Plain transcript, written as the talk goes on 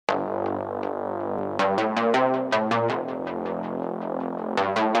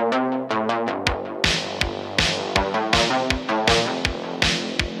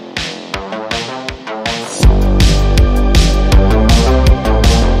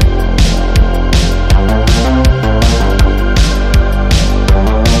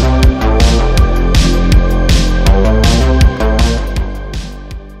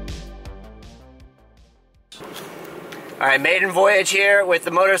Alright, maiden voyage here with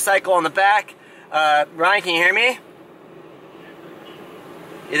the motorcycle on the back. Ryan, can you hear me?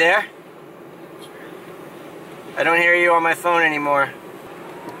 You there? I don't hear you on my phone anymore.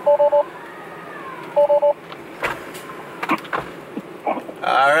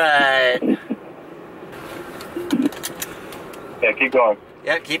 Alright. Yeah, keep going.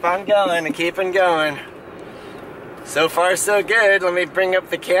 Yep, keep on going and keep on going. So far, so good. Let me bring up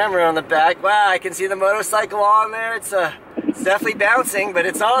the camera on the back. Wow, I can see the motorcycle on there. It's definitely bouncing, but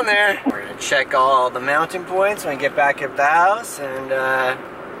it's on there. We're gonna check all the mounting points when we get back at the house, and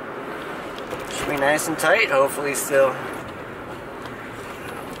should be nice and tight, hopefully still.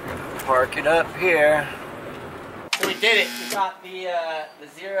 Park it up here. So we did it. We got the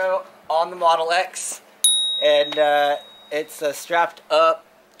Zero on the Model X, and it's strapped up,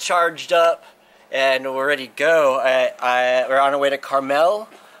 charged up, and we're ready to go. We're on our way to Carmel.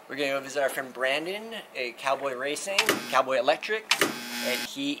 We're going to go visit our friend Brandon at Cowboy Racing, Cowboy Electric, and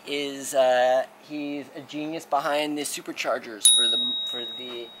he's a genius behind the superchargers for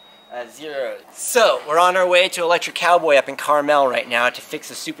the Zeros. So we're on our way to Electric Cowboy up in Carmel right now to fix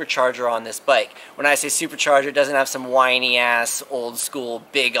a supercharger on this bike. When I say supercharger, it doesn't have some whiny ass old school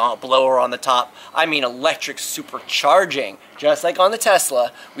big blower on the top. I mean electric supercharging. Just like on the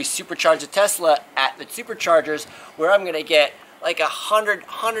Tesla, we supercharge the Tesla at the superchargers, where I'm gonna get like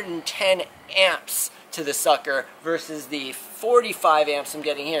 110 amps to the sucker versus the 45 amps I'm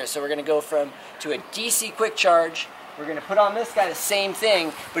getting here. So we're gonna go to a DC quick charge. We're going to put on this guy the same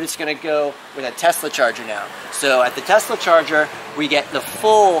thing, but it's going to go with a Tesla charger now. So at the Tesla charger, we get the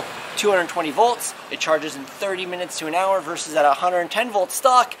full 220 volts. It charges in 30 minutes to an hour versus at 110 volt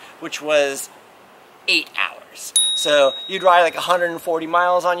stock, which was 8 hours. So you'd ride like 140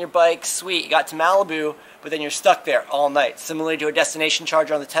 miles on your bike, sweet, you got to Malibu, but then you're stuck there all night. Similarly to a destination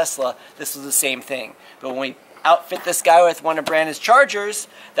charger on the Tesla, this was the same thing. But when we outfit this guy with one of Brandon's chargers,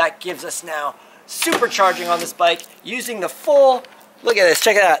 that gives us now supercharging on this bike using the full, look at this,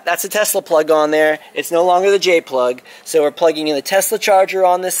 check it out, that's a Tesla plug on there. It's no longer the J plug, so we're plugging in the Tesla charger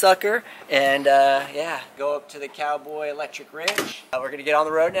on this sucker, and yeah, go up to the Cowboy Electric Ridge. We're gonna get on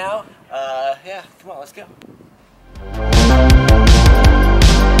the road now. Yeah, come on, let's go.